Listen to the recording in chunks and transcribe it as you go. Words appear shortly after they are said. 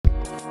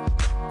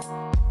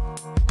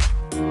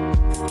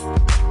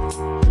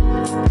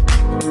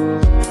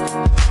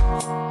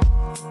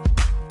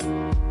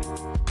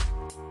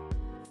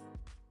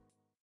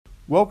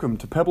Welcome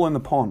to Pebble in the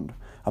Pond,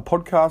 a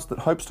podcast that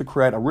hopes to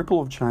create a ripple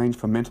of change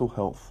for mental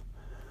health.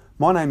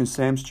 My name is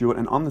Sam Stewart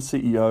and I'm the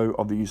CEO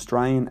of the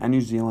Australian and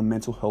New Zealand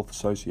Mental Health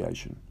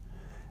Association.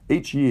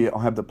 Each year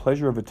I have the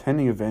pleasure of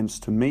attending events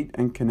to meet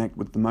and connect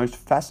with the most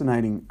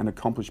fascinating and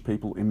accomplished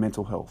people in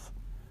mental health.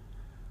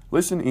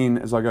 Listen in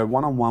as I go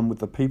one-on-one with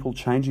the people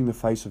changing the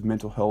face of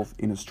mental health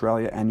in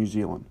Australia and New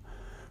Zealand,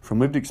 from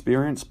lived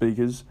experience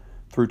speakers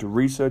through to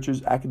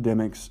researchers,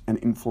 academics and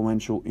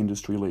influential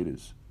industry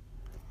leaders.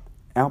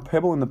 Our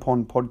Pebble in the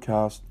Pond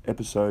podcast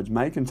episodes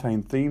may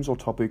contain themes or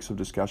topics of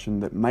discussion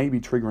that may be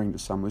triggering to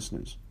some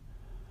listeners.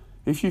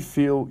 If you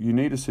feel you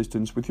need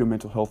assistance with your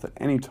mental health at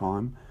any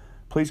time,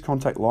 please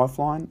contact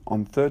Lifeline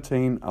on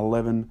 13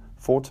 11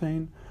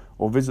 14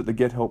 or visit the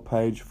Get Help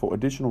page for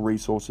additional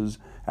resources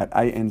at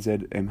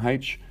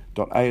anzmh.asn.au.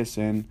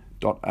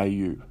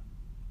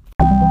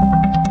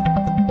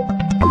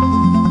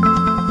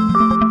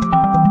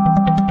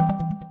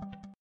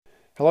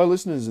 Hello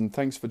listeners, and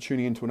thanks for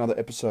tuning in to another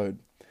episode.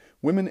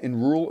 Women in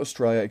rural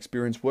Australia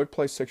experience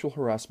workplace sexual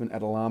harassment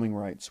at alarming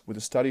rates, with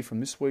a study from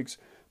this week's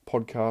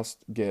podcast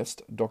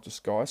guest, Dr.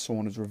 Skye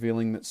Saunders,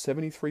 revealing that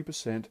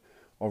 73%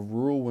 of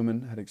rural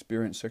women had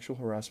experienced sexual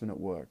harassment at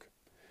work.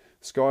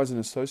 Skye is an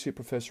associate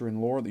professor in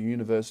law at the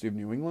University of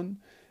New England,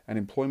 an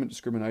employment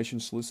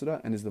discrimination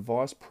solicitor, and is the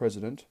vice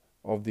president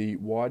of the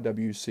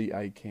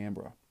YWCA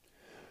Canberra.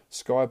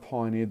 Skye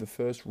pioneered the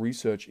first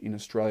research in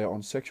Australia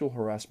on sexual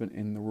harassment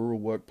in the rural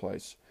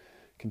workplace,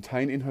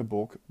 contained in her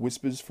book,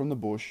 Whispers from the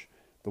Bush,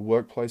 The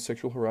Workplace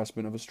Sexual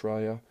Harassment of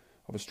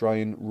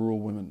Australian Rural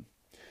Women.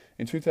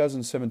 In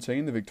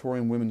 2017, the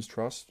Victorian Women's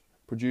Trust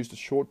produced a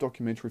short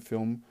documentary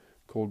film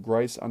called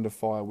Grace Under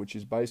Fire, which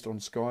is based on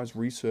Skye's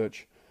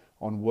research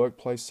on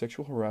workplace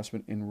sexual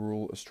harassment in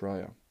rural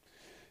Australia.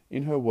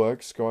 In her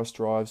work, Skye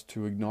strives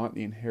to ignite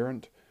the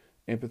inherent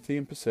empathy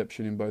and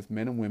perception in both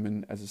men and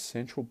women as a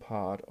central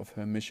part of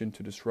her mission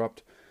to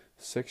disrupt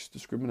sex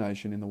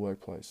discrimination in the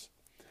workplace.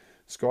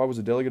 Skye was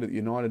a delegate at the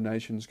United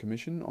Nations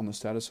Commission on the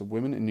Status of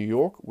Women in New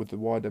York with the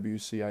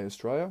YWCA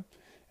Australia,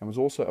 and was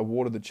also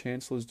awarded the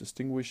Chancellor's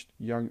Distinguished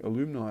Young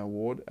Alumni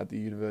Award at the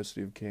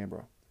University of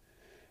Canberra.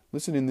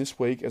 Listen in this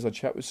week as I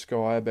chat with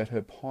Skye about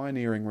her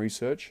pioneering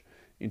research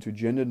into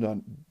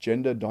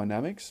gender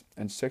dynamics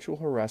and sexual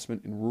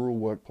harassment in rural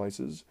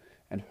workplaces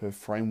and her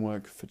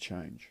framework for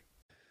change.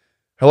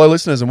 Hello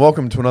listeners, and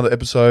welcome to another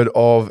episode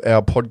of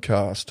our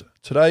podcast.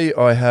 Today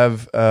I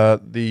have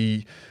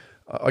the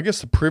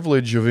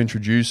privilege of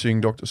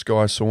introducing Dr.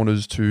 Skye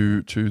Saunders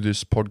to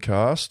this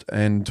podcast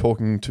and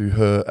talking to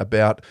her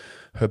about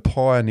her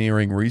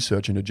pioneering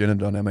research into gender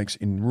dynamics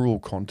in rural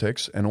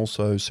contexts and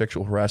also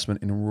sexual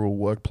harassment in rural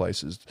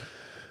workplaces.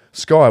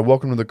 Skye,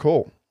 welcome to the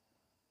call.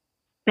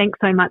 Thanks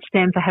so much,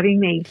 Sam, for having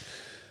me.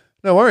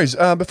 No worries.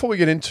 Before we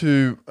get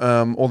into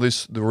all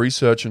this, the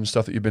research and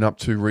stuff that you've been up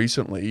to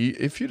recently,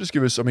 if you just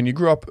give us, you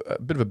grew up,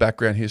 a bit of a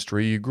background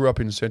history. You grew up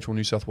in central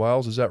New South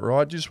Wales, is that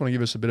right? Do you just want to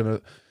give us a bit of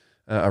a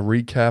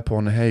recap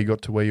on how you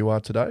got to where you are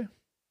today?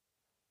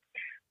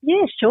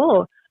 Yeah,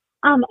 sure.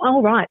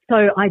 All right.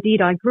 So I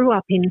grew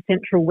up in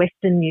central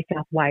western New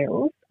South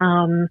Wales,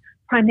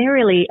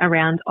 primarily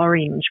around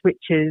Orange,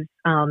 which is,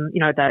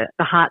 the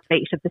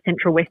heartbeat of the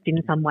central west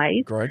in some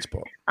ways. Great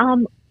spot.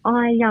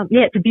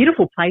 It's a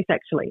beautiful place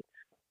actually.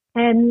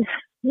 And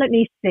let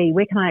me see,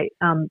 where can I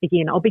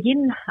begin? I'll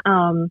begin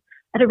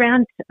at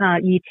around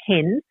year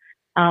 10,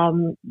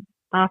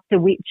 after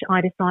which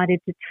I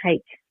decided to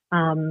take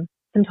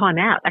some time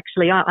out.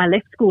 Actually, I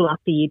left school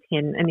after year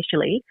 10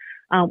 initially,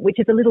 which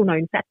is a little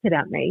known fact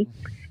about me.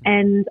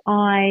 And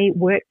I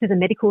worked as a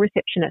medical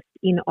receptionist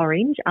in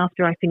Orange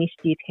after I finished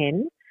year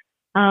 10.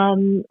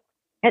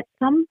 At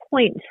some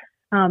point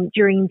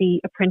during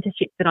the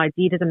apprenticeship that I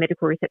did as a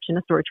medical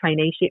receptionist or a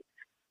traineeship,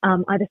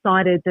 I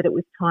decided that it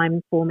was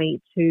time for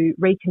me to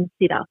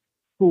reconsider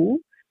school.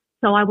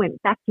 So I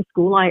went back to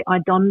school. I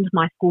donned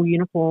my school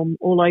uniform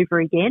all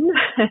over again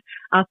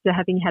after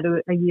having had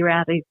a year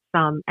out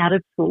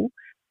of school,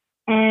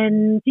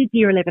 and did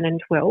year 11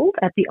 and 12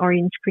 at the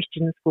Orange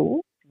Christian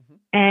School. Mm-hmm.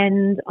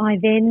 And I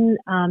then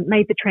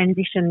made the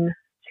transition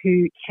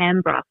to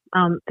Canberra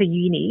for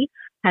uni,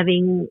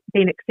 having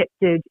been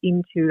accepted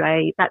into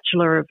a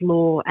Bachelor of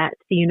Law at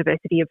the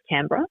University of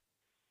Canberra.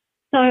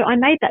 So I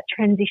made that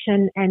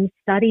transition and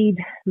studied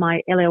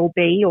my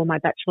LLB or my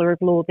Bachelor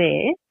of Law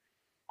there.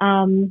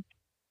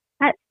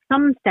 At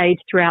some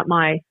stage throughout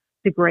my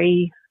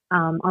degree,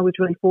 I was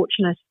really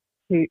fortunate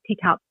to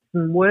pick up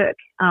some work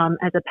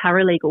as a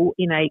paralegal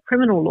in a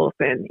criminal law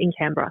firm in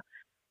Canberra.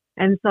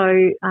 And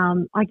so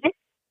I guess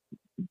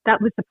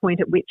that was the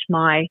point at which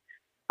my,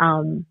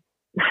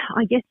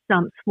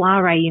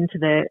 soiree into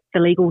the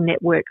legal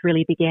network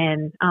really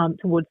began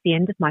towards the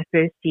end of my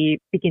first year,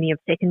 beginning of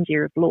second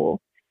year of law.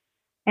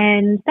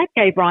 And that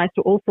gave rise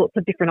to all sorts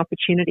of different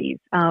opportunities.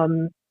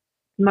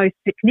 Most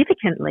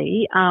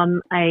significantly,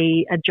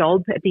 a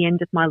job at the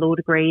end of my law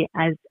degree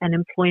as an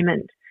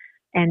employment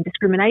and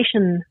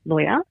discrimination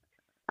lawyer,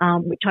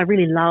 which I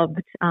really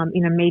loved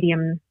in a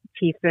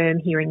medium-tier firm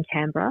here in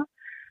Canberra.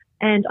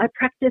 And I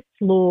practiced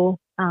law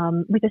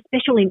with a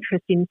special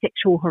interest in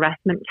sexual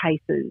harassment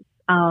cases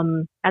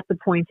at the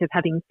point of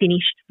having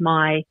finished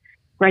my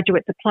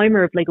graduate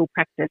diploma of legal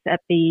practice at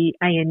the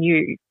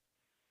ANU.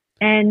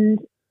 And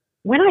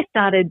when I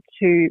started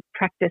to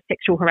practice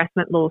sexual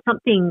harassment law,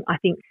 something I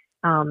think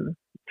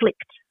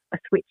flicked a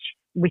switch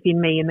within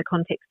me in the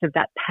context of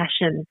that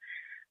passion.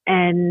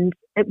 And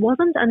it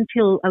wasn't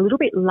until a little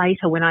bit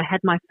later when I had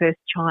my first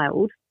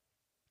child,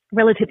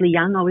 relatively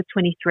young, I was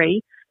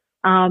 23,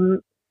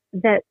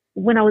 that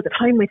when I was at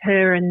home with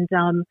her and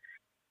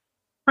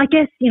I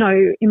guess,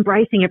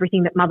 embracing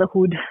everything that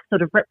motherhood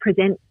sort of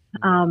represents,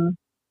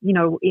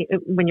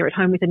 when you're at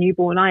home with a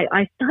newborn,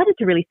 I started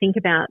to really think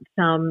about,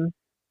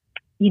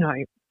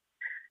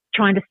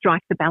 trying to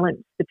strike the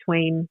balance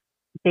between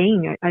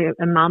being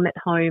a mum at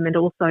home and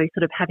also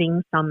sort of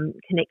having some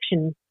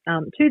connection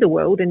to the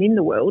world and in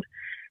the world.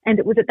 And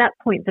it was at that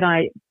point that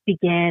I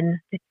began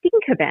to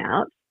think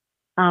about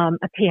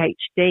a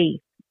PhD.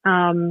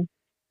 And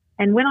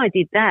when I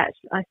did that,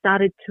 I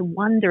started to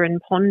wonder and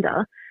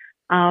ponder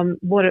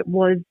what it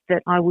was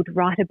that I would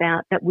write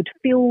about that would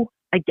fill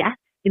a gap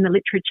in the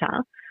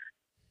literature,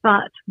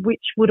 but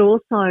which would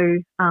also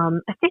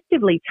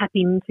effectively tap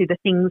into the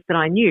things that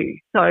I knew.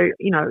 So,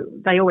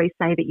 they always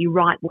say that you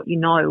write what you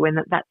know, and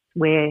that's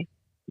where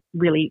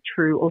really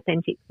true,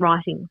 authentic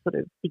writing sort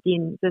of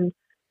begins. And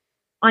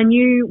I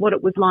knew what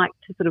it was like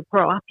to sort of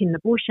grow up in the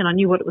bush, and I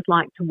knew what it was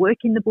like to work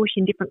in the bush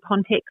in different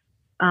contexts.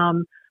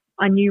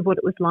 I knew what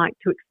it was like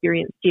to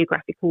experience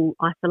geographical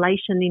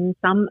isolation in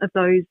some of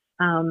those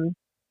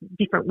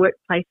different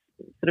workplace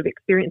sort of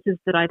experiences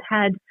that I'd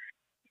had.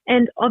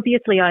 And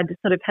obviously I'd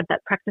sort of had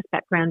that practice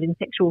background in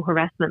sexual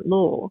harassment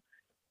law.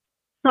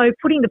 So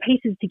putting the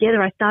pieces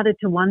together, I started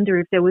to wonder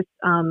if there was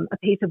a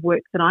piece of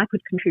work that I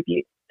could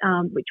contribute,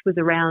 which was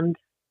around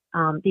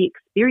the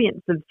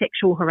experience of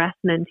sexual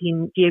harassment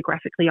in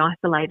geographically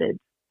isolated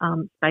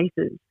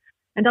spaces.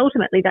 And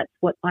ultimately that's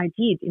what I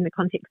did in the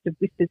context of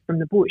Whispers from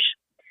the Bush.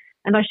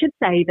 And I should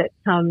say that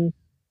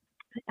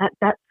at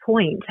that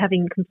point,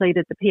 having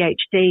completed the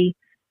PhD,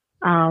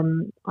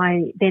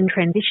 I then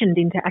transitioned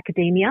into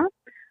academia.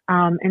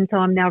 And so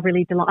I'm now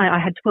really delighted. I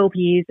had 12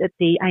 years at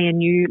the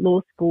ANU Law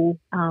School,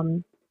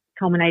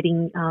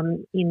 culminating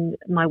in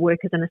my work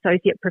as an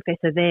associate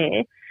professor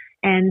there.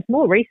 And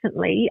more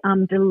recently,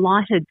 I'm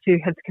delighted to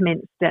have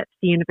commenced at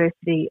the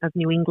University of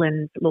New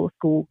England Law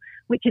School,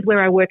 which is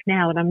where I work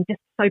now. And I'm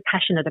just so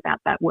passionate about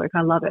that work.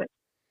 I love it.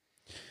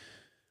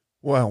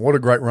 Wow, what a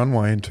great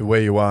runway into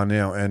where you are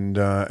now, and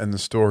the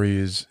story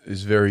is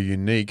very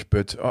unique.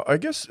 But I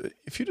guess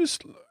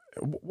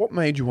what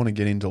made you want to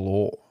get into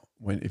law?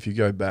 If you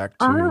go back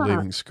to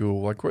leaving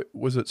school,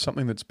 was it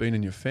something that's been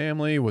in your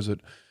family? Was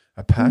it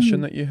a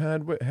passion that you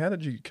had? How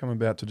did you come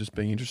about to just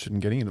being interested in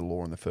getting into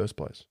law in the first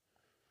place?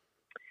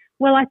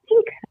 Well, I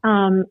think,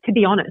 to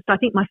be honest, I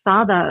think my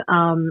father,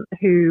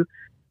 who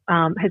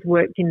has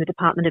worked in the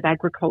Department of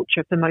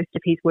Agriculture for most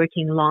of his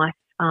working life,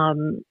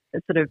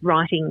 sort of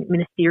writing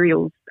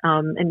ministerials,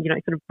 and,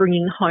 sort of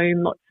bringing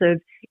home lots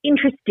of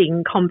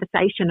interesting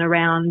conversation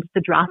around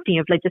the drafting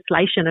of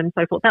legislation and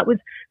so forth. That was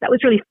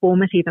really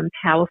formative and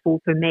powerful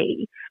for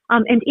me.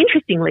 And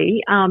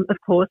interestingly, of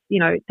course,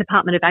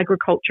 Department of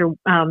Agriculture,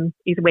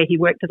 is where he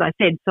worked, as I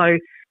said. So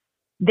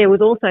there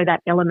was also that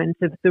element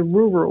of the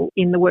rural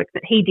in the work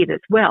that he did as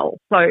well.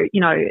 So,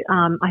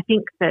 I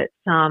think that,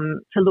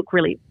 to look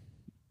really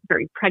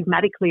very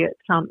pragmatically at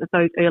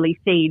those early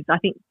seeds, I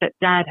think that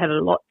Dad had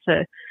a lot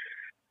to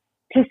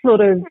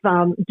sort of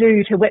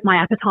do to whet my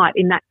appetite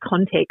in that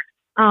context.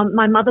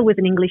 My mother was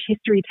an English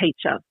history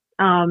teacher,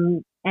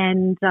 and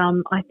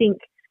I think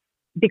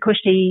because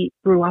she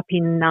grew up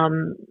in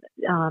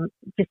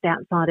just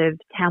outside of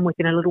Tamworth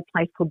in a little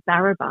place called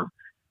Barraba,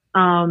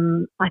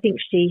 I think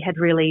she had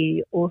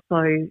really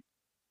also,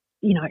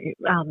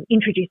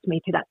 introduced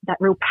me to that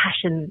real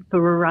passion for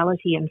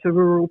rurality and for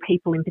rural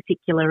people in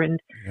particular. And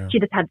she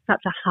just had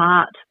such a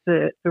heart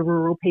for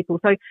rural people.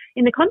 So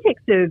in the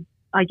context of,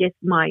 I guess,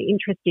 my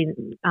interest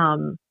in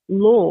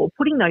law,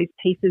 putting those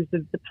pieces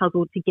of the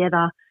puzzle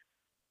together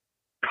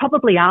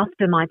probably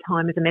after my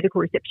time as a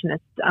medical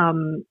receptionist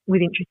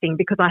was interesting,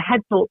 because I had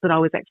thought that I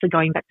was actually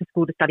going back to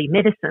school to study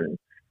medicine.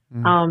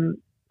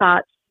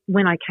 But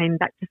when I came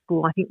back to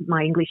school, I think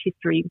my English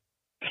history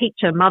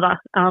teacher mother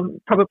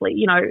probably,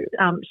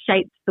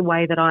 shaped the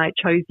way that I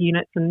chose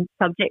units and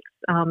subjects,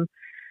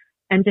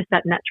 and just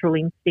that natural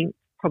instinct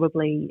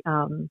probably,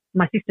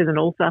 my sister's an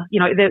author,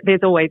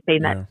 there's always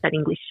been that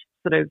English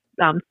sort of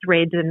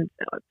thread, and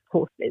of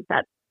course there's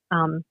that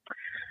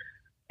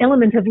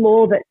element of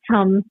law that,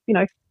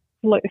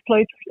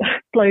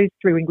 flows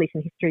through English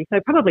and history. So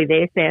probably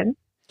there, Sam.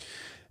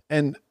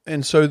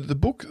 And so the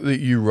book that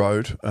you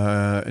wrote,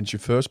 it's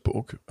your first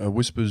book,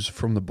 Whispers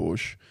from the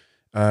Bush,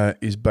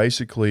 is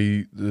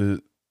basically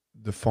the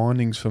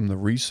findings from the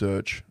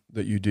research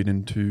that you did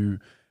into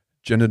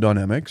gender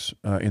dynamics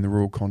in the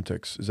rural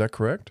context. Is that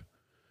correct?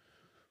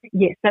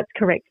 Yes, that's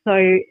correct. So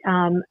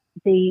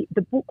the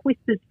book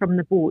Whispers from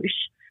the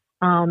Bush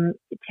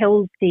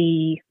tells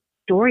the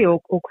story or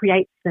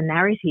creates the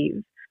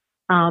narrative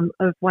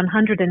of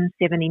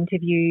 107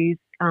 interviews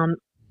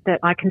that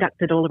I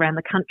conducted all around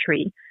the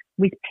country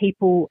with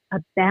people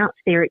about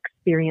their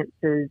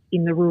experiences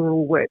in the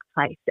rural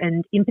workplace.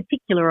 And in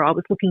particular, I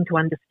was looking to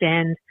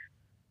understand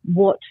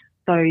what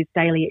those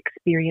daily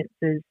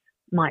experiences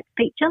might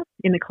feature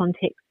in the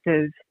context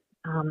of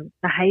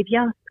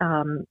behaviour,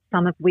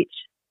 some of which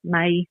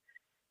may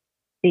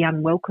be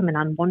unwelcome and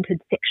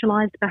unwanted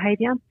sexualised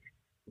behaviour.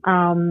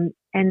 And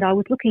I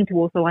was looking to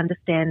also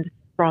understand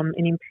from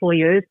an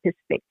employer's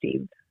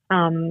perspective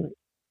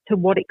to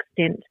what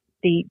extent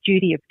the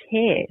duty of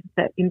care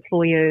that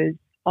employers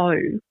owe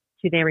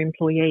to their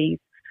employees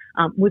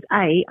was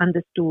A,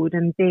 understood,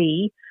 and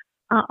B,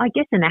 I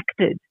guess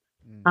enacted.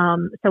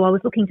 So I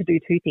was looking to do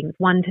two things.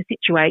 One, to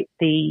situate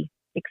the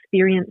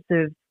experience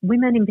of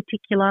women in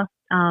particular,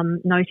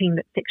 noting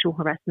that sexual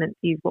harassment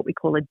is what we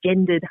call a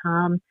gendered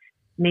harm,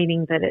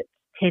 meaning that it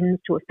tends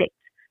to affect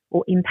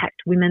or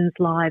impact women's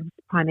lives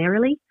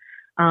primarily.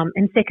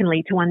 And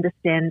secondly, to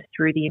understand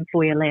through the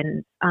employer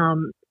lens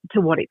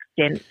to what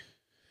extent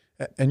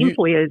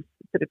employers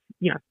sort of,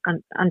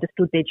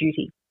 understood their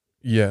duty.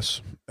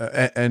 Yes,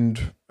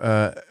 and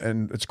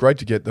it's great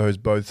to get those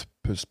both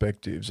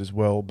perspectives as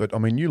well. But I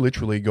mean, you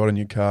literally got in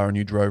your car and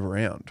you drove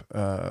around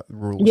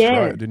rural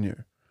Australia, didn't you?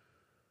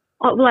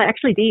 Oh, well, I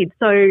actually did.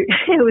 So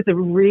it was a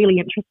really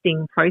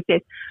interesting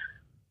process.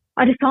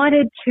 I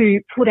decided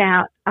to put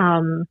out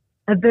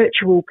a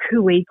virtual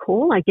cooee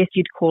call, I guess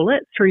you'd call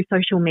it, through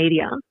social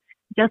media,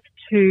 just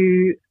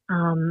to,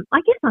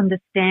 I guess,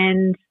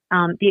 understand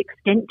the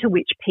extent to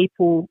which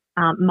people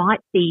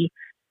might be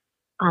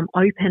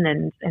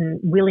open and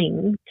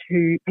willing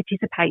to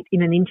participate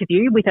in an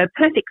interview with a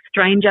perfect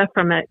stranger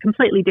from a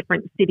completely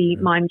different city,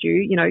 mind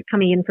you,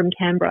 coming in from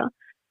Canberra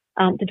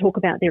to talk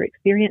about their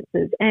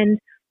experiences. And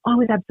I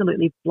was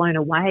absolutely blown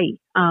away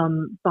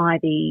by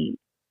the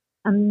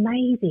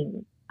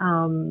amazing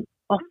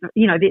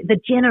the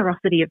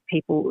generosity of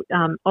people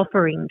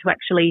offering to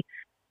actually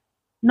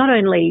not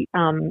only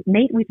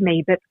meet with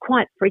me, but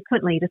quite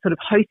frequently to sort of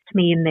host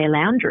me in their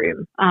lounge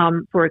room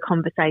for a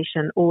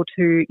conversation, or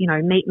to,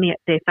 meet me at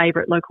their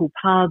favourite local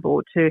pub,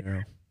 or to,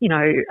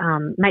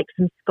 make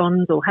some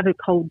scones or have a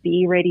cold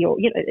beer ready, or,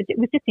 it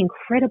was just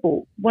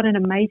incredible. What an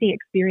amazing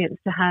experience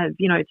to have,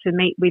 to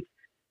meet with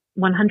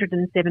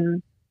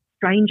 107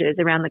 strangers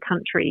around the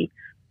country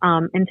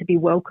and to be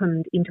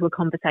welcomed into a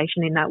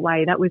conversation in that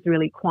way. That was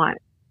really quite,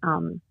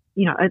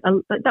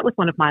 that was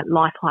one of my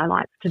life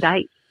highlights to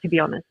date, to be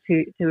honest,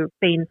 to have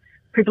been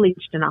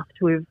privileged enough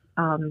to have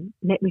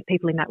met with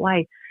people in that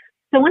way.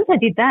 So once I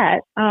did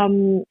that,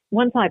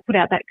 once I put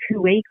out that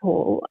cooee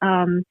call,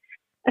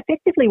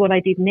 effectively what I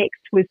did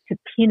next was to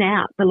pin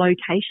out the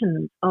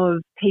locations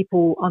of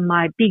people on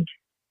my big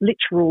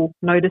literal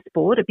notice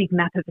board, a big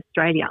map of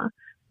Australia,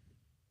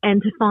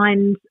 and to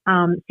find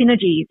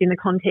synergies in the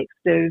context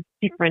of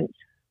different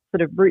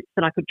sort of routes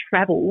that I could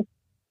travel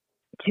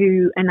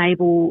to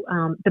enable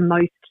the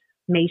most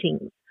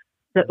meetings,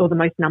 or the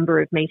most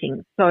number of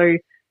meetings. So,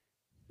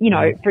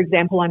 for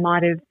example, I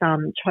might have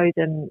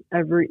chosen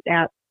a route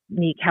out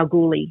near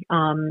Kalgoorlie,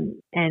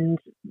 and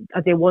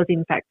there was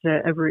in fact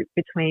a route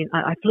between,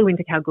 I flew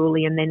into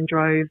Kalgoorlie and then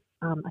drove,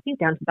 I think,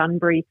 down to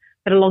Bunbury,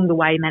 but along the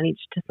way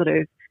managed to sort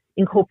of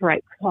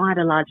incorporate quite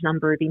a large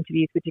number of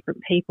interviews with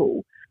different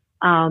people.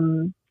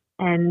 And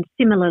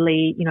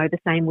similarly, the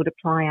same would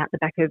apply out the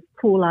back of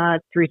Coolard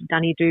through to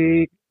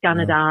Dunedoo,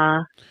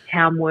 Gunnedah,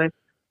 Tamworth,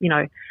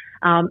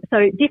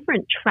 so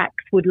different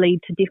tracks would lead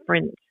to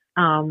different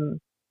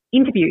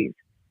interviews.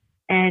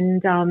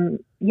 And,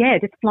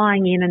 just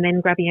flying in and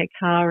then grabbing a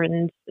car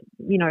and,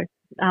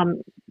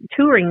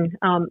 touring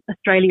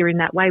Australia in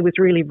that way was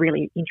really,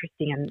 really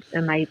interesting and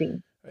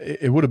amazing.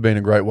 It would have been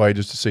a great way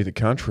just to see the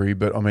country,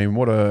 but I mean,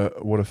 what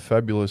a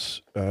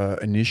fabulous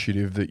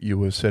initiative that you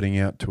were setting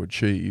out to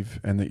achieve,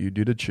 and that you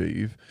did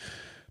achieve.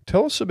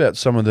 Tell us about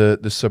some of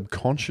the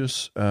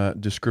subconscious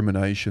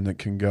discrimination that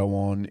can go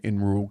on in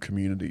rural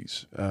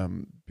communities,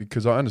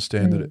 because I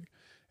understand that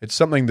it's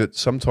something that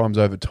sometimes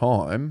over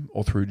time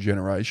or through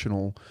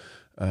generational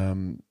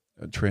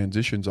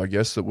transitions, I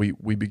guess, that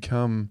we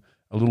become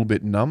a little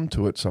bit numb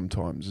to it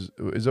sometimes.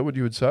 Is that what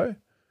you would say?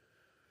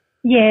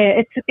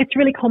 Yeah, it's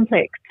really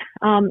complex.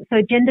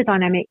 So gender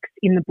dynamics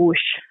in the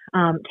bush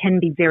can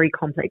be very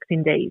complex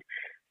indeed.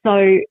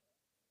 So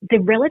the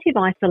relative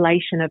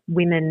isolation of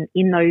women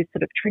in those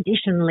sort of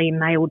traditionally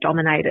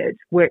male-dominated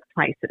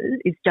workplaces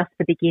is just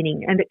the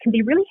beginning. And it can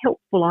be really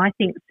helpful, I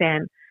think,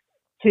 Sam,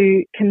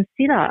 to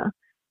consider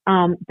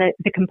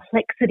the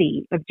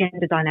complexity of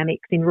gender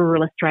dynamics in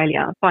rural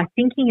Australia by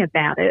thinking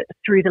about it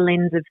through the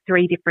lens of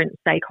three different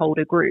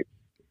stakeholder groups.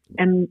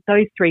 And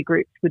those three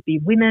groups would be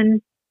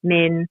women,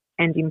 men,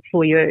 and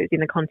employers in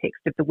the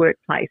context of the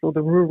workplace, or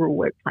the rural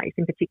workplace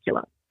in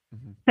particular.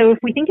 Mm-hmm. So if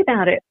we think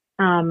about it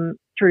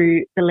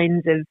through the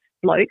lens of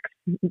blokes,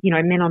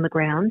 men on the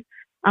ground,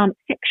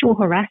 sexual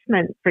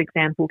harassment, for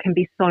example, can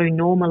be so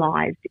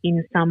normalised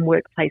in some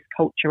workplace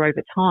culture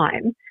over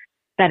time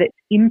that its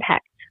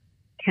impact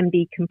can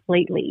be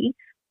completely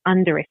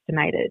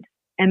underestimated.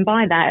 And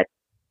by that,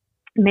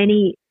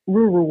 many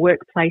rural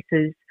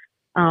workplaces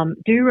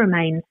do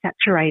remain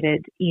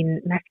saturated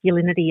in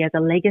masculinity as a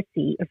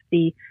legacy of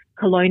the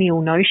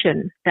colonial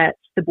notion that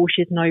the bush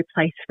is no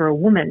place for a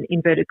woman,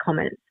 inverted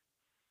commas.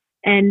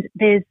 And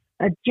there's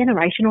a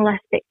generational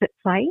aspect at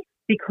play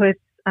because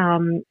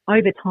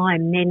over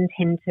time men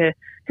tend to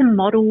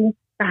model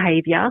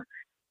behaviour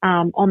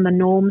on the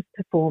norms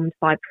performed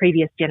by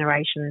previous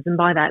generations. And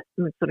by that,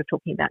 we're sort of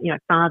talking about,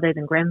 fathers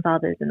and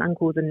grandfathers and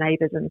uncles and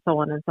neighbours and so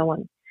on and so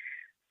on.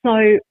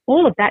 So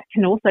all of that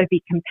can also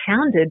be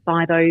compounded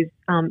by those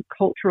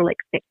cultural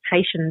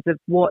expectations of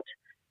what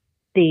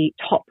the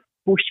top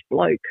bush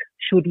bloke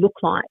should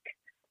look like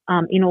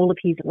in all of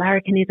his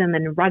larrikinism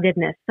and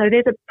ruggedness. So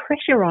there's a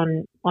pressure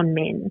on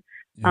men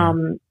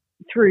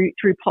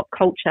through pop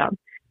culture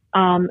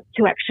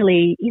to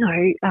actually,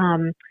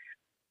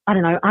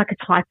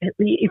 archetype.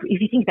 If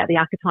you think about the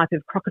archetype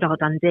of Crocodile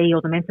Dundee or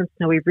the Man from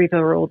Snowy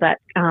River or that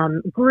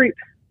group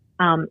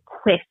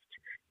quest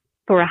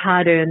for a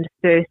hard-earned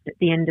thirst at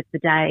the end of the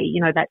day,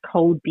 that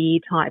cold beer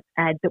type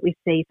ad that we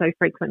see so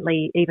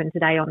frequently even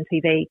today on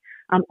TV,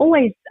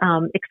 always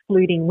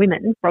excluding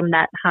women from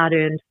that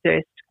hard-earned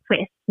thirst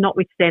quest,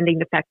 notwithstanding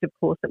the fact, of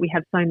course, that we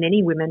have so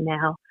many women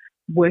now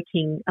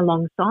working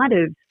alongside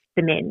of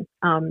the men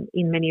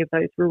in many of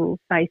those rural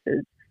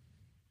spaces.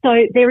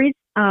 So there is,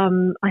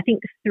 I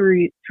think,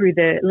 through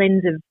the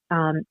lens of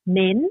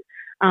men,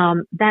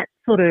 that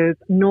sort of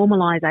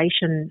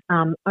normalisation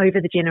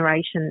over the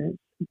generations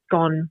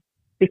gone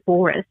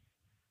before us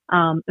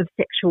of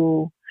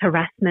sexual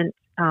harassment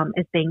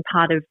as being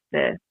part of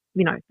the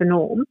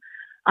norm.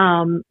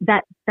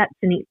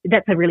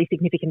 That's a really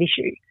significant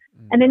issue.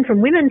 And then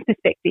from women's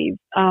perspective,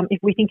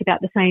 if we think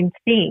about the same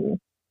thing,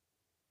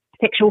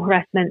 sexual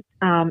harassment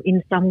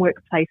in some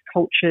workplace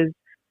cultures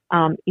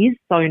is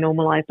so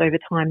normalised over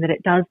time that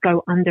it does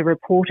go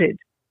underreported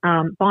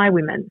by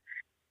women.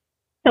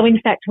 So in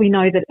fact, we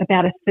know that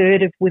about a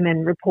third of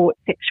women report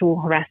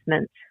sexual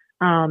harassment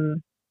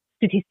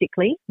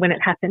statistically when it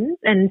happens.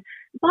 And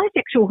by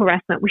sexual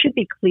harassment, we should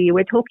be clear,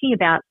 we're talking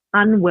about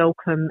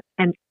unwelcome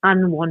and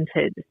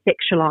unwanted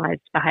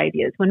sexualised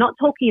behaviours. We're not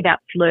talking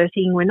about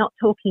flirting. We're not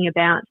talking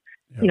about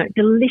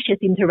delicious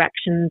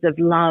interactions of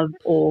love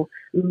or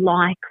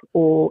like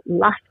or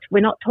lust. We're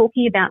not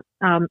talking about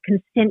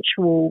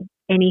consensual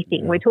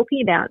anything. We're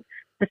talking about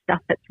the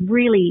stuff that's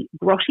really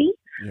grotty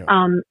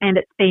and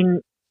it's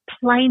been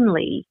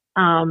plainly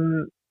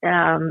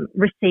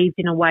received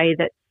in a way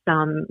that's,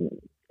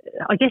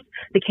 I guess,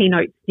 the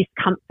keynote's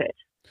discomfort.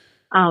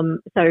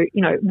 So,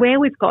 where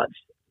we've got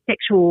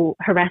sexual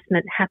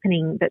harassment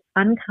happening that's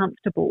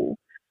uncomfortable,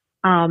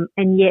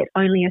 and yet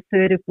only a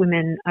third of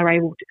women are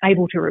able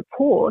to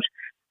report,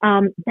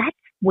 that's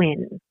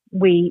when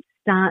we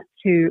start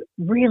to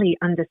really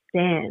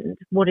understand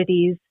what it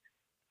is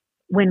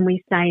when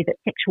we say that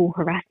sexual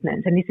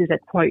harassment, and this is a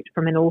quote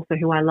from an author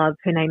who I love,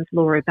 her name's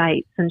Laura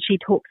Bates, and she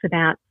talks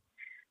about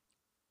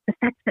the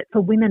fact that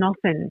for women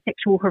often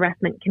sexual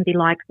harassment can be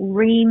like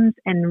reams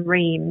and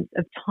reams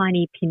of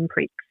tiny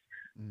pinpricks,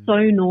 so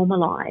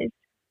normalised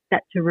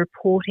that to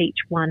report each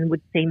one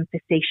would seem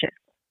facetious.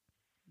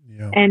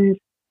 Yeah. And,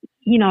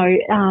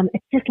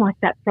 it's just like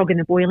that frog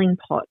in a boiling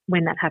pot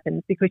when that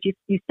happens, because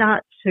you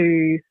start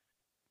to,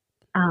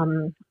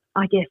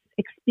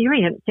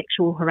 experience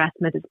sexual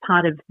harassment as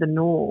part of the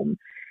norm,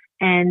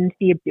 and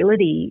the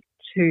ability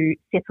to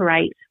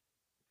separate,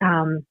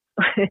 the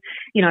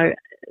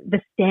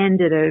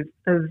standard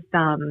of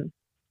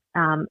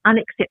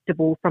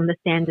unacceptable from the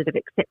standard of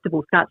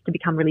acceptable starts to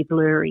become really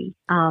blurry.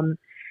 And,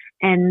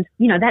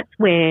 that's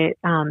where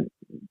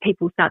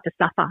people start to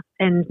suffer,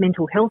 and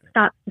mental health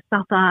starts to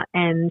suffer,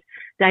 and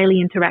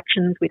daily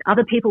interactions with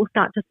other people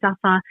start to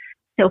suffer,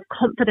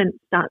 self-confidence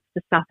starts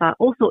to suffer,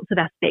 all sorts of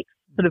aspects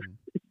sort of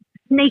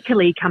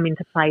sneakily come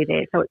into play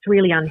there. So it's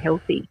really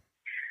unhealthy.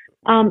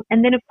 And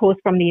then, of course,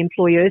 from the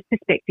employer's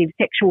perspective,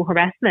 sexual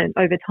harassment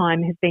over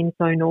time has been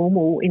so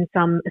normal in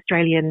some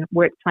Australian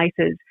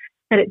workplaces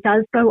that it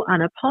does go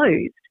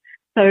unopposed.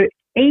 So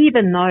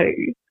even though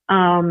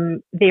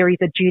there is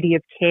a duty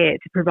of care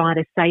to provide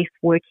a safe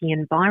working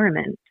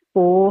environment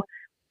for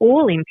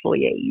all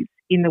employees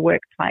in the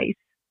workplace,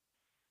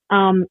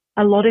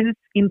 a lot of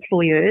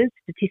employers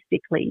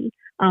statistically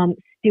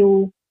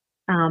still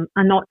are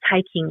not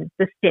taking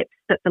the steps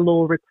that the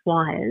law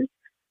requires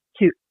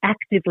to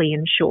actively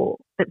ensure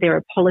that there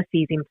are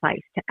policies in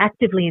place, to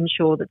actively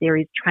ensure that there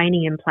is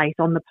training in place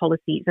on the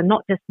policies, and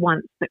not just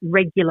once, but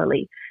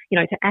regularly,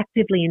 to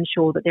actively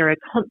ensure that there are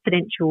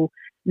confidential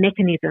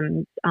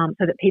mechanisms so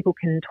that people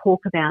can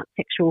talk about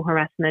sexual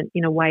harassment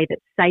in a way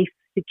that's safe,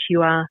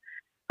 secure,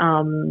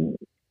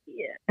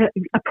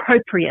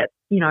 appropriate,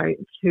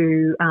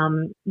 to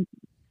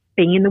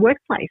being in the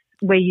workplace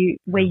where you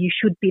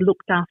should be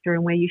looked after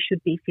and where you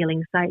should be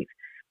feeling safe.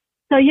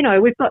 So,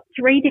 we've got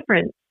three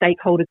different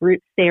stakeholder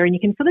groups there, and you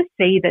can sort of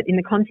see that in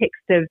the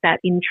context of that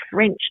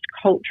entrenched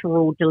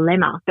cultural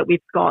dilemma that we've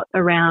got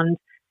around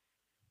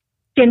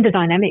gender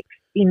dynamics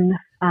in,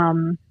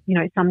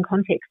 some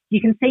contexts, you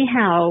can see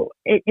how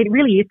it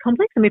really is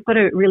complex, and we've got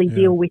to really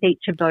deal with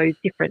each of those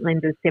different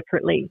lenses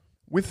separately.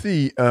 With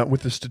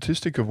the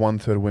statistic of one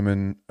third of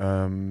women,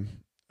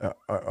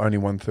 only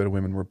one third of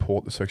women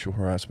report the sexual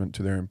harassment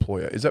to their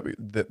employer. Is that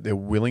they're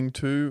willing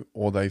to,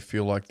 or they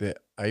feel like they're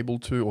able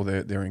to, or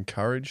they're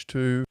encouraged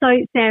to? So,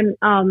 Sam,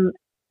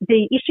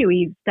 the issue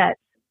is that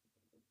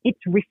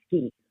it's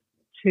risky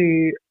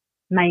to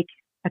make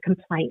a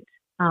complaint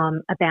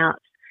about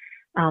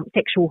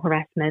sexual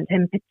harassment,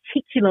 and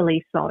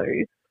particularly so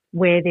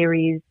where there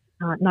is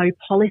no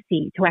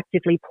policy to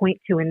actively point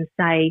to and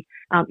say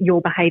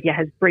your behaviour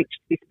has breached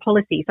this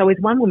policy. So as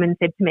one woman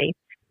said to me,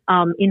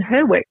 in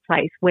her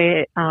workplace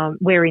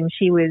wherein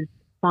she was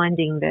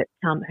finding that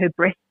her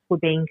breasts were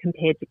being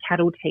compared to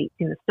cattle teats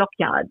in the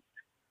stockyards,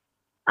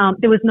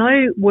 there was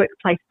no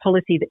workplace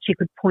policy that she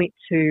could point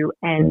to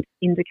and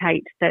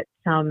indicate that,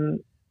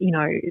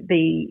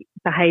 the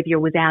behaviour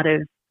was out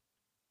of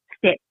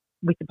step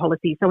with the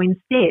policy. So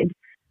instead,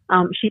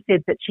 she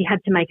said that she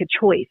had to make a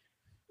choice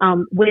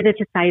whether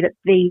to say that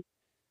the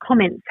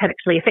comments had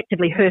actually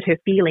effectively hurt her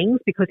feelings,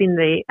 because in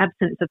the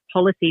absence of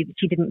policy,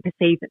 she didn't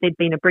perceive that there'd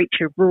been a breach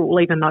of rule,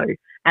 even though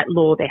at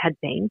law there had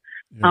been.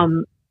 Yeah.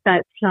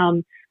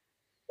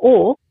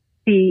 Or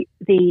the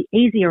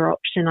easier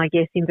option, I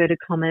guess, inverted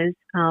commas,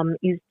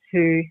 is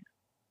to,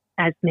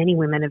 as many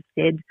women have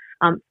said,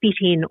 fit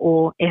in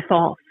or F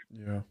off.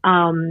 Yeah.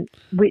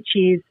 Which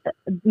is,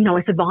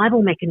 a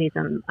survival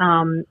mechanism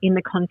in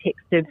the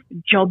context of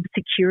job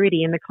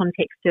security, in the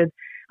context of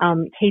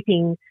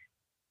keeping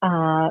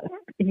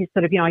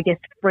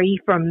free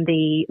from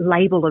the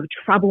label of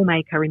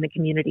troublemaker in the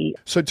community.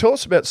 So tell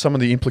us about some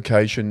of the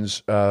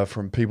implications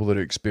from people that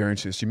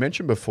experience this. You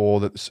mentioned before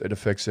that it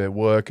affects their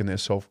work and their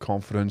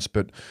self-confidence,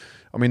 but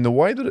I mean, the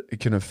way that it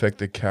can affect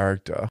their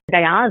character.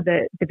 They are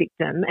the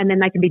victim, and then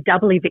they can be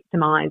doubly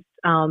victimised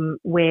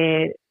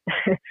where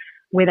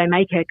where they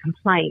make a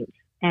complaint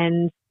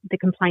and the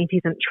complaint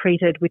isn't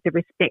treated with the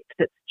respect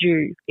that's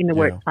due in the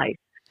workplace.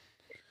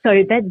 So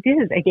this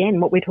is,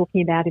 again, what we're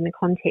talking about in the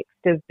context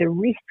of the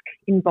risk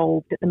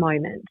involved at the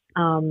moment.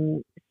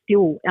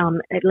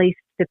 At least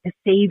the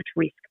perceived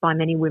risk by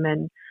many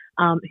women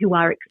who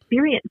are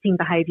experiencing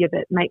behaviour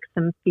that makes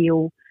them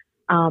feel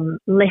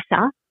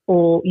lesser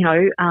or,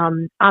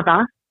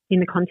 other in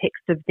the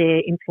context of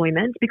their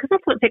employment, because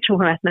that's what sexual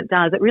harassment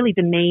does. It really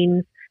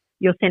demeans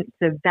your sense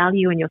of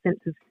value and your sense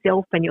of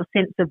self and your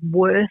sense of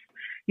worth,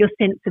 your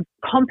sense of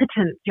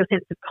competence, your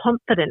sense of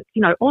confidence,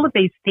 all of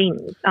these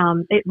things.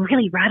 It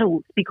really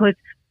rattles because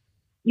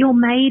you're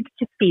made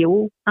to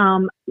feel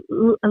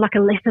like a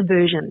lesser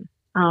version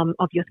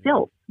of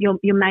yourself. You're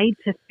made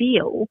to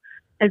feel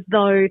as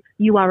though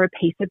you are a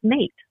piece of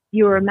meat.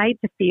 You are made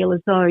to feel as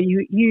though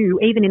you,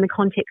 even in the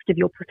context of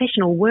your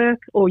professional work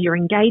or your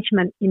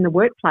engagement in the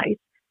workplace,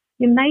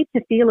 you're made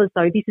to feel as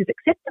though this is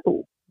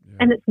acceptable,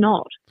 and it's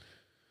not.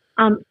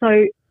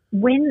 So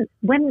when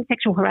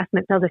sexual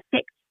harassment does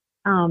affect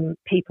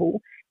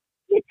people,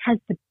 it has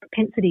the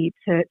propensity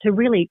to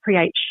really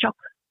create shock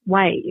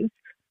waves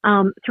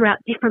throughout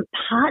different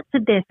parts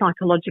of their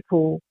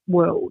psychological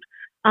world.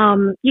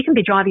 You can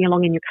be driving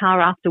along in your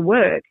car after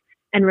work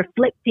and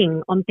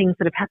reflecting on things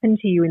that have happened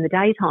to you in the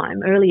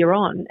daytime earlier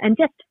on and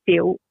just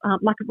feel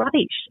like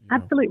rubbish,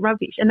 absolute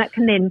rubbish. And that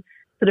can then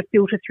sort of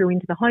filter through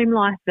into the home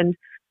life and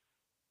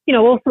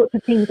all sorts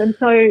of things. And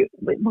so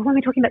when we're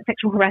talking about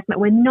sexual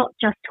harassment, we're not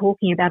just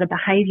talking about a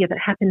behaviour that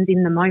happens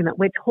in the moment.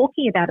 We're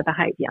talking about a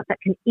behaviour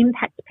that can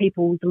impact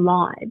people's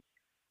lives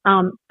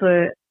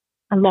for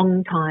a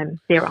long time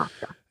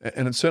thereafter.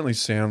 And it certainly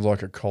sounds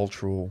like a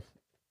cultural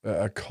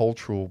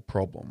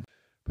problem.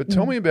 But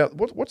tell me about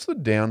what's the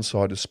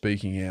downside to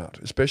speaking out,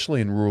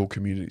 especially in rural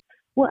communities?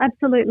 Well,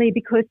 absolutely,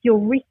 because you're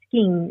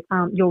risking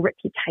your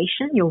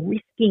reputation. You're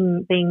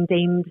risking being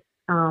deemed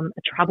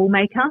a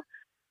troublemaker.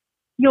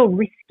 You're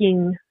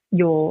risking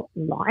your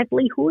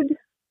livelihood,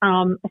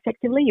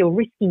 effectively. You're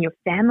risking your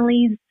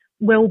family's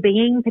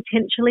well-being,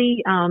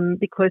 potentially,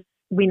 because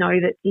we know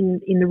that in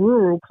the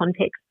rural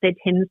context, there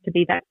tends to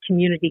be that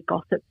community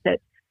gossip that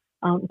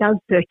does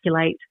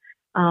circulate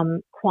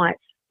quite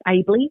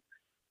ably.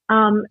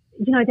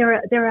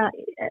 There are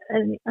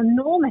an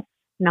enormous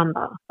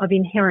number of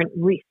inherent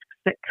risks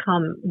that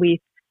come with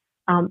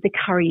the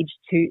courage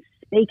to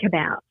speak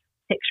about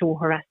sexual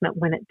harassment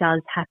when it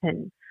does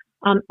happen.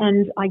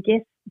 And I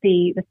guess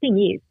the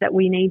thing is that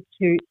we need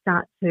to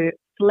start to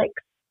flex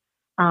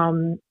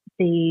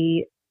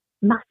the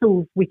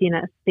muscles within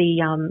us,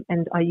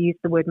 and I use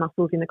the word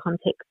muscles in the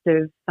context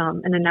of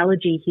an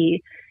analogy here.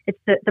 It's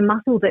the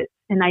muscle that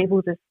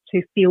enables us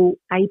to feel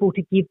able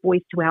to give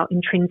voice to our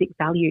intrinsic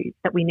values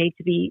that we need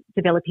to be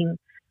developing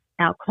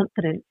our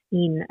confidence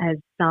in as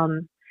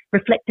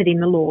reflected in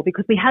the law,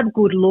 because we have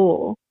good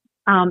law.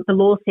 The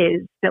law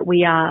says that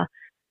we are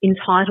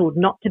entitled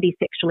not to be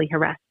sexually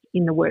harassed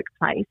in the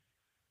workplace.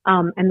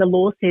 And the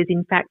law says,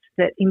 in fact,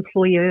 that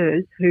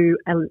employers who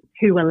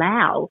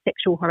allow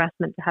sexual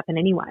harassment to happen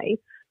anyway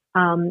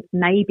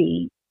may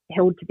be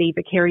held to be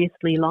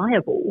vicariously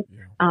liable,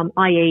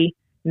 i.e.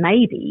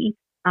 may be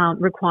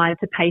required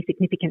to pay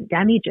significant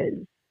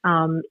damages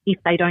if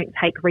they don't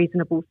take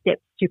reasonable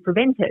steps to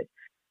prevent it.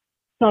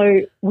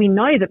 So we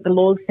know that the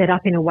law's set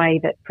up in a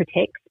way that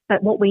protects,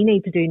 but what we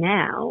need to do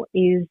now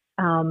is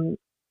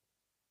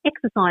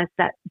exercise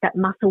that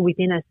muscle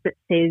within us that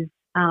says,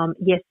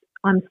 yes,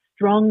 I'm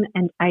strong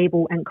and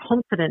able and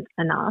confident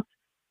enough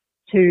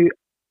to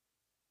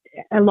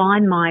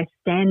align my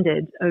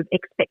standard of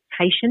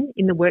expectation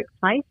in the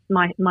workplace,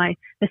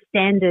 the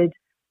standard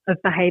of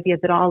behaviour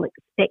that I'll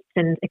expect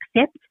and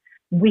accept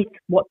with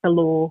what the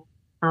law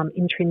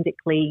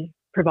intrinsically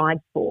provides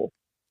for.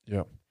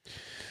 Yeah.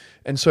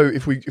 And so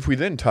if we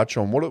then touch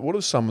on what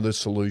are some of the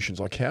solutions,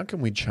 like how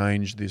can we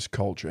change this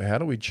culture? How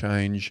do we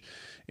change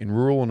in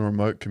rural and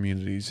remote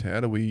communities? How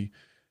do we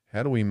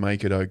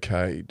make it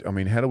okay? I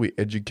mean, how do we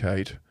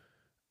educate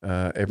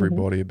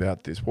everybody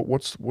about this?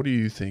 What do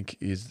you think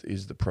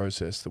is the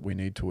process that we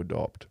need to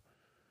adopt?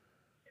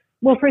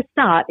 Well, for a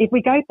start, if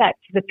we go back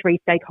to the 3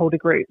 stakeholder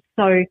groups,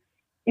 so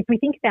if we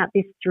think about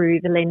this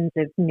through the lens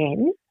of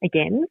men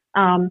again,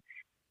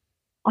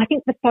 I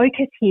think the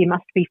focus here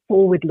must be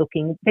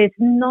forward-looking. There's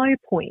no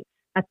point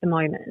at the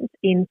moment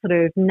in sort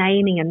of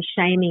naming and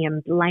shaming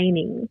and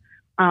blaming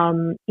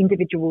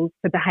individuals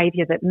for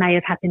behaviour that may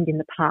have happened in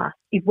the past.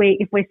 If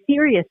we're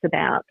serious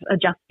about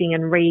adjusting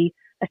and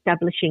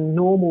re-establishing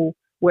normal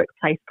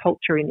workplace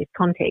culture in this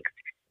context,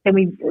 then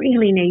we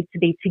really need to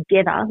be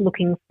together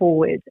looking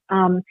forward.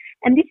 And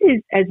this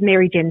is, as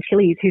Mary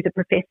Gentiles, who's a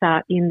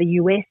professor in the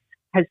US,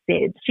 has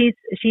said.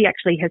 She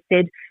actually has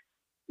said,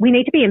 we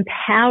need to be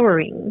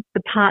empowering the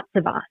parts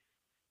of us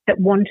that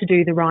want to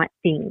do the right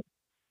thing.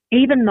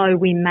 Even though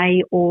we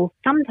may all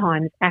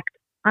sometimes act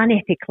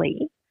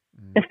unethically,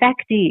 the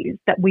fact is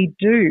that we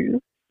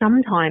do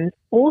sometimes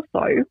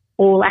also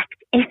all act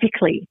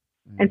ethically.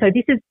 And so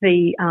this is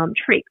the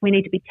trick. We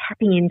need to be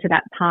tapping into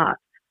that part.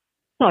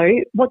 So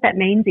what that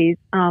means is,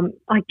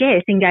 I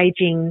guess,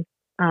 engaging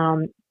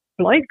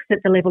blokes at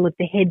the level of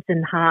the heads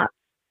and hearts.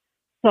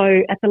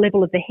 So at the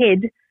level of the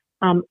head,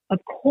 of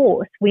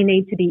course, we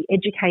need to be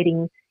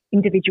educating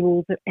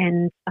individuals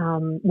and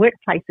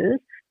workplaces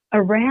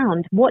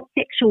around what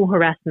sexual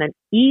harassment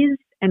is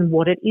and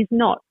what it is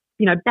not,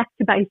 back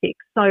to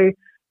basics. So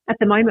at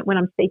the moment when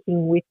I'm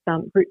speaking with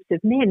groups of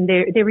men,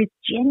 there is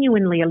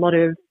genuinely a lot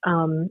of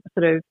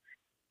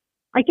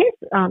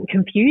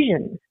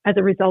confusion as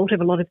a result of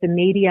a lot of the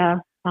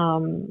media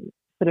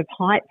sort of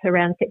hype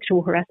around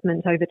sexual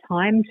harassment over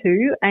time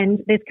too. And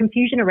there's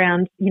confusion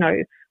around,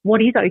 what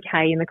is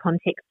okay in the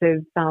context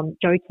of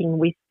joking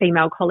with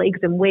female colleagues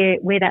and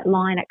where that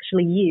line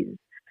actually is.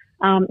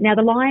 Now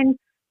the line,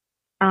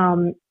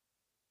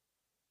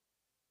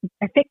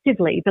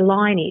 effectively, the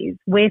line is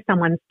where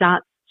someone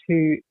starts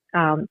to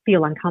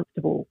feel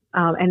uncomfortable.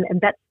 And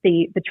that's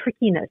the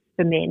trickiness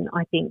for men,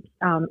 I think,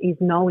 is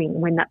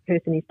knowing when that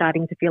person is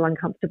starting to feel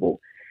uncomfortable.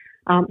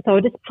 So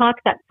I'll just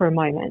park that for a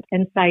moment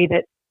and say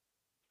that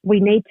we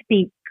need to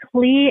be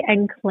clear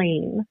and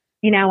clean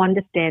in our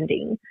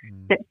understanding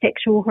that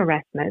sexual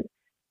harassment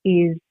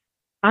is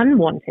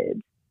unwanted,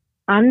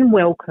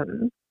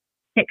 unwelcome,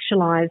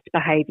 sexualised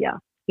behaviour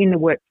in the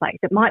workplace.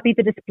 It might be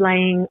the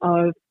displaying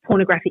of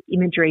pornographic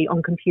imagery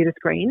on computer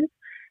screens.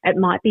 It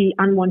might be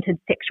unwanted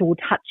sexual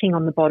touching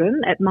on the bottom.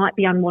 It might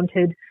be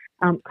unwanted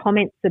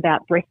comments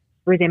about breasts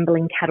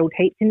resembling cattle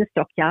teats in the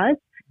stockyards.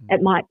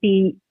 It might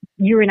be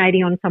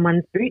urinating on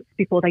someone's boots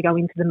before they go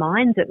into the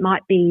mines. It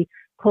might be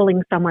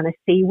calling someone a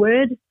C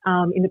word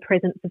in the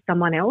presence of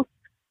someone else.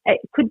 It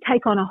could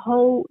take on a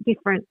whole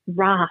different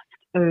raft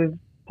of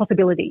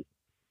possibilities.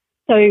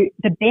 So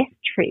the best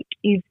trick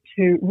is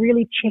to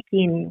really check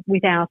in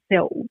with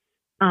ourselves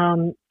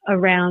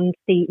around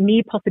the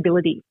near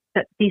possibility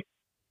that this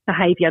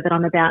behaviour that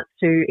I'm about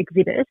to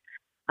exhibit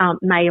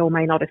may or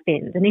may not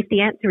offend. And if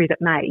the answer is it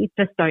may,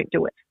 just don't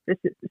do it.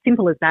 It's as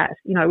simple as that.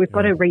 We've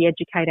got to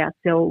re-educate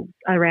ourselves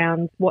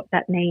around what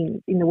that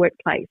means in the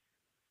workplace.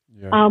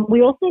 Yeah.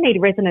 We also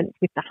need resonance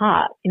with the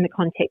heart in the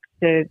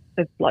context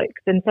of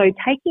blokes. And so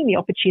taking the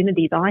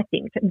opportunities, I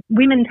think,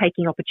 women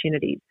taking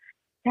opportunities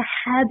to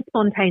have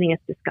spontaneous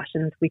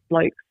discussions with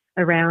blokes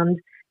around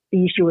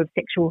the issue of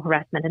sexual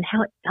harassment and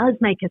how it does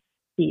make us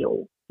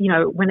feel,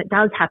 when it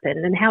does happen,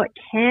 and how it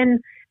can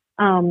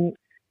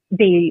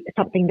be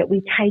something that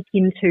we take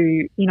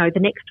into, the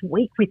next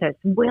week with us,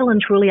 well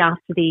and truly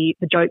after the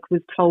joke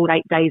was told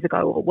 8 days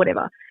ago or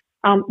whatever.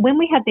 When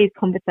we have these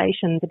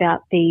conversations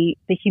about the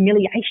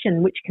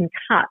humiliation which can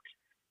cut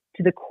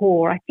to the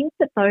core, I think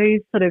that those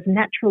sort of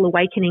natural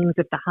awakenings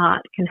of the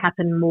heart can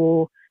happen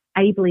more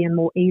ably and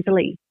more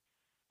easily.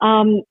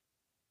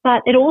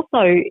 But it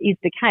also is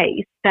the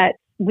case that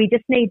we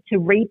just need to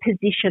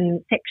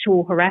reposition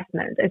sexual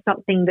harassment as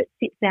something that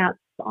sits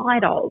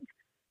outside of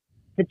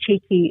the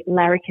cheeky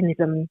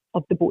larrikinism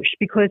of the bush,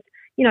 because,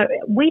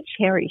 we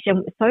cherish,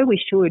 and so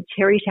we should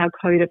cherish, our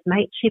code of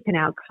mateship and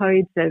our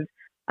codes of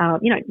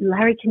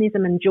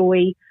larrikinism and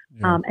joy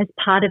as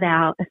part of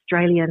our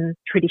Australian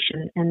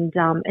tradition. And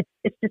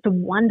it's just a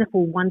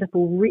wonderful,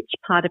 wonderful, rich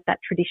part of that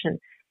tradition.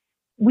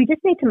 We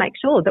just need to make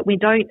sure that we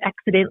don't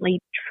accidentally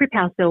trip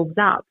ourselves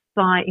up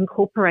by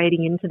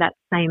incorporating into that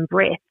same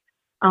breath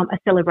a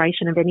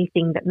celebration of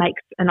anything that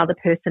makes another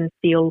person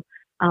feel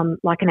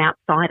like an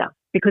outsider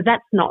because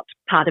that's not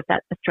part of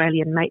that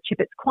Australian mateship.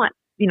 It's quite,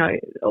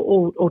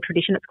 or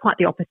tradition. It's quite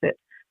the opposite.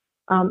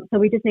 So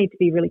we just need to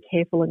be really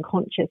careful and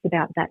conscious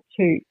about that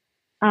too.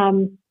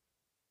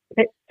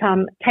 But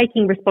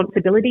taking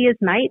responsibility as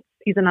mates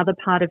is another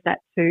part of that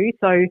too.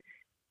 So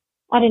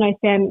I don't know,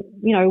 Sam,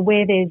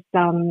 where there's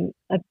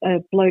a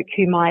bloke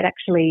who might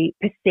actually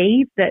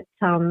perceive that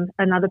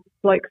another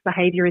bloke's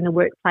behaviour in the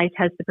workplace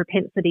has the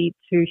propensity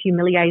to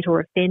humiliate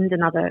or offend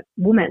another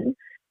woman,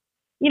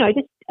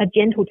 just a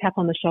gentle tap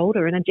on the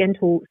shoulder and a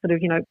gentle sort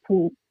of,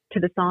 pull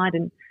to the side,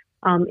 and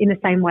in the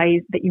same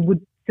way that you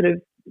would sort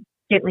of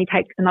gently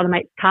take another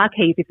mate's car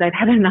keys if they've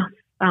had enough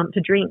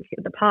to drink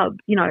at the pub,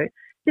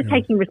 just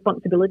taking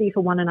responsibility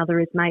for one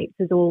another as mates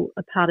is all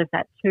a part of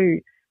that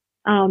too.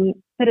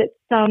 But it's,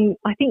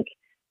 I think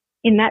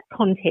in that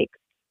context,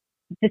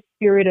 the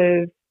spirit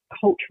of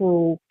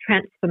cultural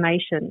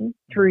transformation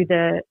through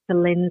the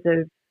lens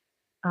of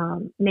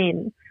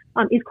men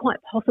is quite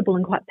possible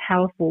and quite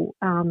powerful,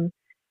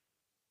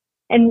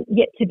 and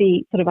yet to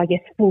be sort of, I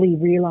guess, fully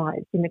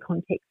realised in the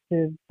context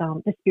of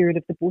the spirit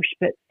of the bush.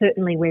 But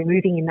certainly we're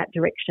moving in that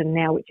direction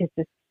now, which is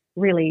just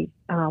really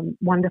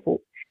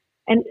wonderful.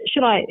 And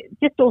should I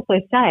just also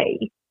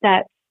say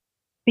that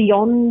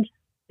beyond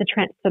the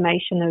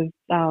transformation of,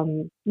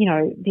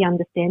 the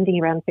understanding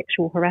around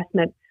sexual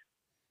harassment,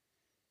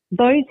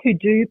 those who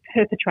do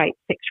perpetrate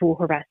sexual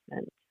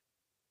harassment,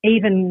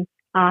 even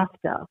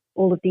after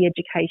all of the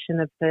education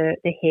of the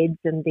heads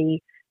and the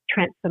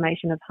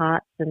transformation of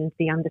hearts and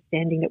the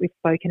understanding that we've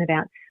spoken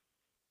about,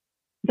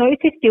 those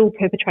who still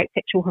perpetrate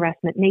sexual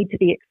harassment need to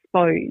be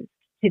exposed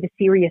to the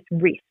serious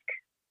risk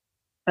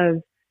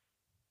of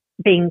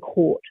being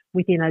caught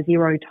within a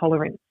zero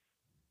tolerance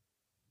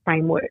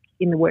framework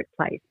in the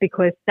workplace,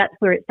 because that's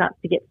where it starts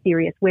to get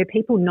serious, where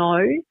people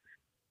know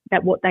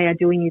that what they are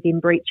doing is in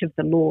breach of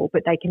the law,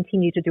 but they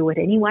continue to do it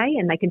anyway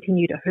and they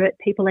continue to hurt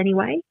people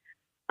anyway.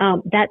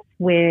 That's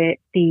where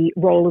the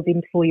role of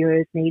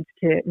employers needs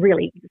to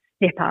really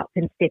step up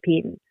and step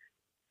in.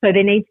 So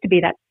there needs to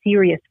be that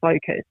serious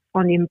focus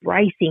on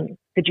embracing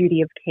the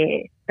duty of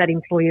care that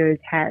employers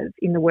have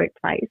in the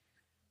workplace.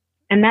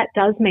 And that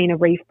does mean a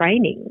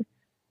reframing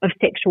of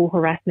sexual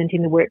harassment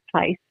in the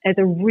workplace as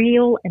a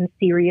real and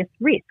serious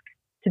risk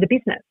to the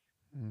business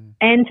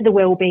and to the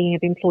well-being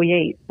of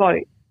employees,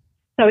 both.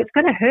 So it's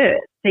going to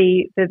hurt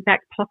the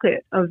back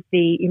pocket of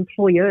the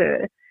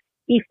employer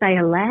if they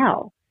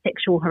allow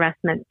sexual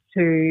harassment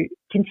to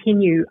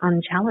continue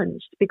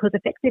unchallenged, because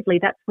effectively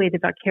that's where the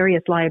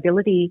vicarious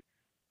liability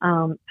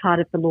part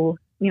of the law,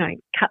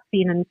 cuts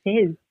in and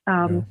says,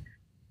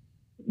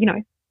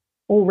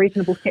 all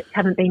reasonable steps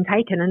haven't been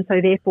taken, and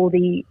so therefore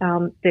the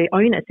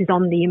onus is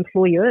on the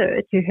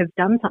employer to have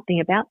done something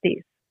about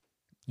this.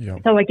 Yeah.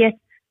 So I guess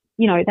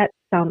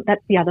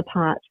that's the other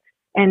part,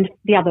 and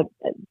the other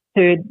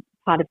third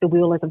part of the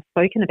wheel, as I've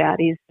spoken about,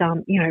 is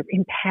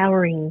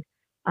empowering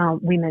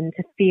women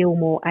to feel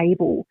more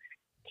able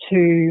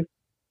to,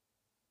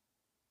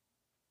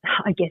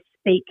 I guess,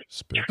 speak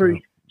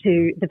truth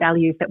to the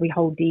values that we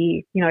hold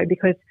dear.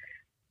 Because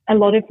a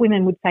lot of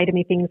women would say to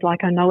me things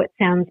like, I know it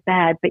sounds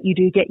bad, but you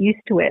do get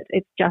used to it.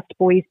 It's just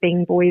boys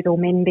being boys or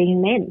men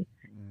being men.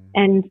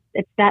 And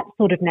it's that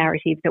sort of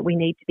narrative that we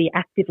need to be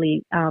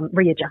actively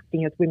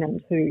readjusting as women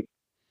too.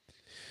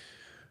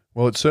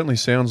 Well, it certainly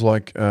sounds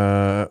like,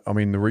 the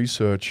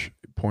research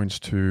points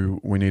to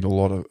we need a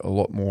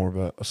lot more of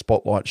a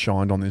spotlight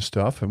shined on this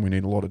stuff, and we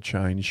need a lot of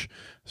change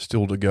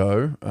still to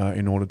go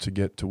in order to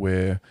get to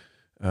where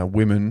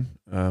women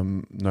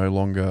no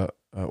longer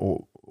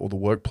or the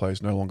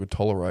workplace no longer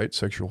tolerate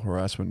sexual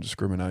harassment and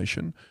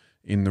discrimination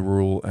in the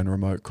rural and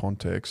remote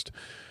context.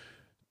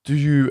 Do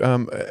you,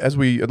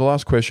 the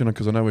last question,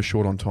 because I know we're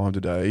short on time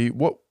today,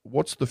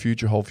 what's the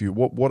future hold for you?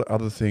 What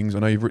other things, I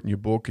know you've written your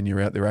book and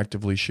you're out there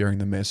actively sharing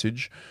the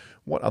message.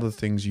 What other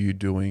things are you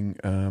doing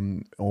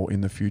or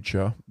in the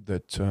future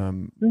that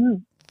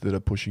are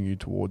pushing you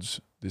towards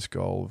this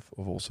goal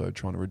of also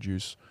trying to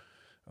reduce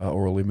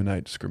or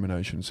eliminate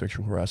discrimination,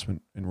 sexual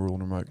harassment in rural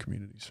and remote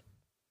communities?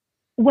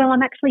 Well,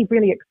 I'm actually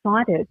really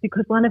excited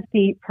because one of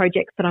the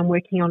projects that I'm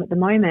working on at the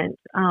moment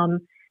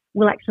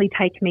will actually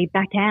take me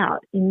back out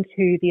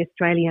into the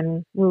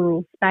Australian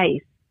rural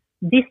space,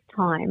 this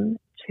time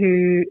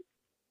to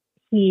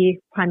hear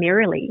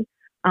primarily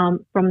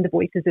from the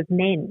voices of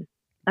men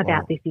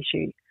about this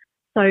issue.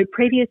 So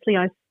previously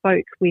I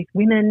spoke with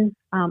women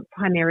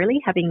primarily,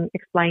 having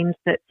explained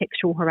that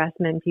sexual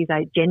harassment is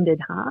a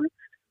gendered harm,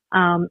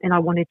 and I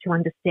wanted to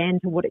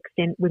understand to what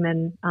extent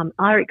women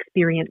are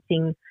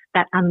experiencing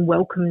that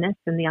unwelcomeness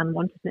and the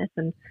unwantedness.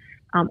 And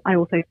I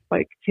also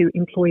spoke to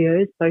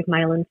employers, both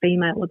male and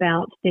female,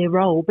 about their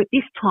role. But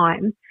this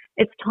time,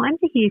 it's time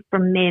to hear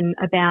from men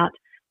about,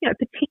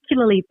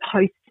 particularly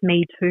post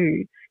Me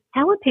Too,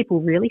 how are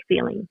people really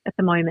feeling at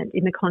the moment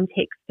in the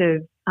context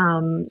of,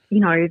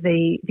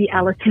 the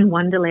Alice in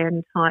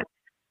Wonderland type,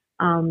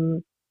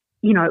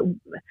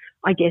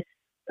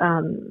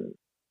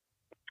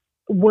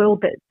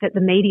 world that the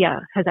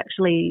media has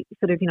actually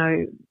sort of,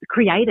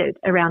 created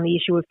around the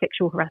issue of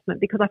sexual harassment,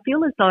 because I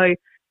feel as though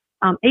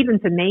even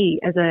for me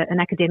as an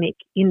academic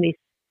in this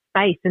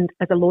space and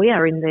as a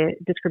lawyer in the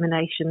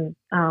discrimination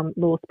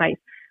law space,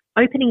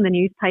 opening the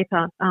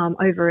newspaper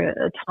over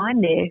a time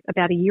there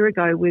about a year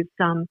ago was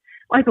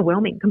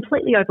overwhelming,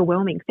 completely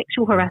overwhelming.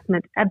 Sexual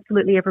harassment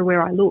absolutely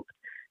everywhere I looked.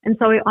 And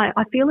so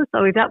I feel as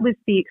though if that was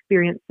the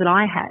experience that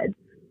I had,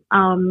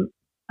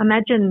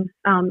 imagine,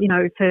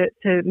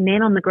 for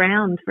men on the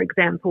ground, for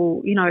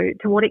example,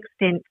 to what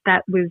extent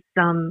that was,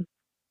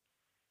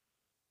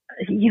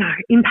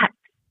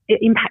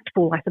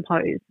 impactful, I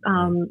suppose.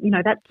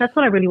 That's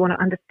what I really want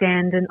to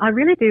understand. And I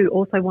really do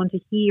also want to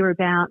hear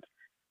about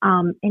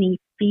any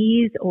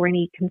fears or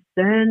any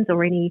concerns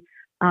or any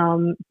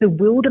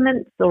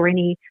bewilderments or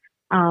any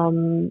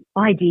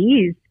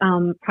ideas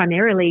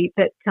primarily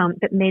that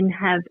men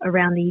have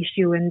around the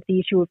issue and the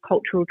issue of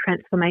cultural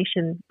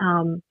transformation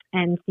and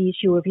the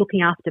issue of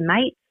looking after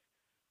mates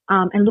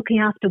and looking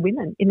after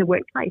women in the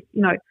workplace.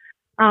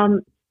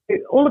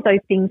 All of those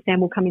things,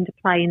 Sam, will come into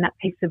play in that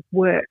piece of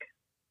work.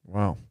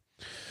 Wow.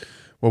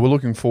 Well, we're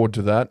looking forward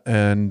to that,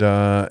 and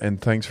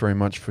thanks very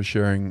much for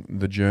sharing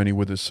the journey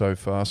with us so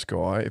far,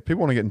 Sky. If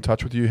people want to get in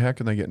touch with you, how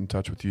can they get in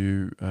touch with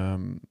you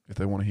if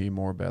they want to hear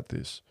more about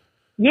this?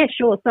 Yeah,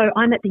 sure. So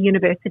I'm at the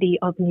University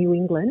of New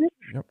England,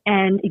 yep.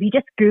 And if you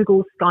just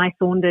Google Sky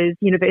Saunders,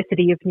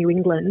 University of New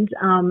England,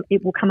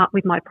 it will come up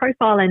with my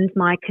profile and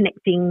my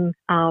connecting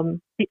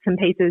bits and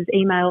pieces,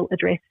 email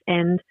address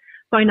and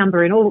phone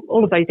number, and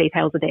all of those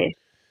details are there.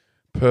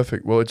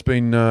 Perfect. Well, it's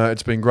been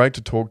great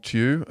to talk to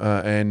you,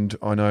 and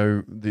I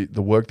know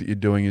the work that you're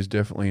doing is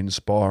definitely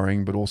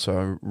inspiring, but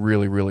also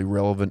really, really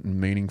relevant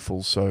and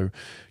meaningful. So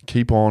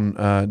keep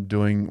on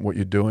doing what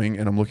you're doing,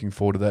 and I'm looking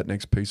forward to that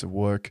next piece of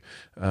work.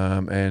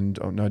 And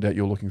no doubt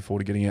you're looking forward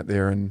to getting out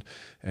there and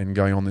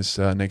going on this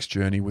next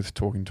journey with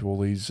talking to all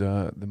these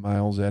the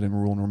males out in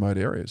rural and remote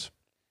areas.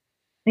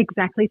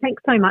 Exactly.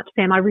 Thanks so much,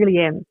 Sam. I really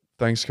am.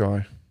 Thanks,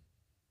 Sky.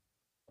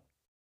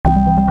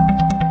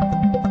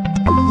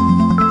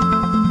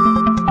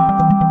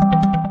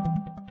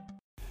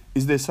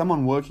 Is there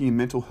someone working in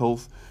mental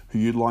health who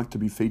you'd like to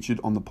be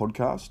featured on the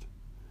podcast?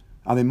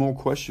 Are there more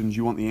questions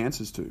you want the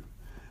answers to?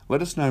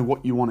 Let us know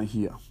what you want to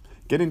hear.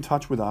 Get in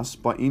touch with us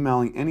by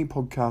emailing any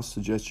podcast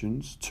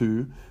suggestions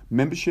to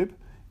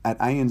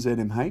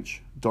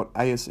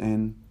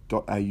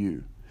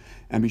membership@anzmh.asn.au.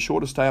 And be sure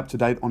to stay up to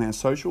date on our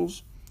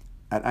socials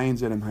at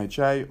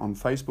ANZMHA on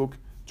Facebook,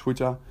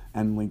 Twitter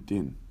and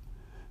LinkedIn.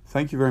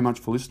 Thank you very much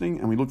for listening,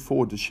 and we look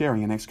forward to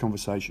sharing our next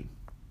conversation.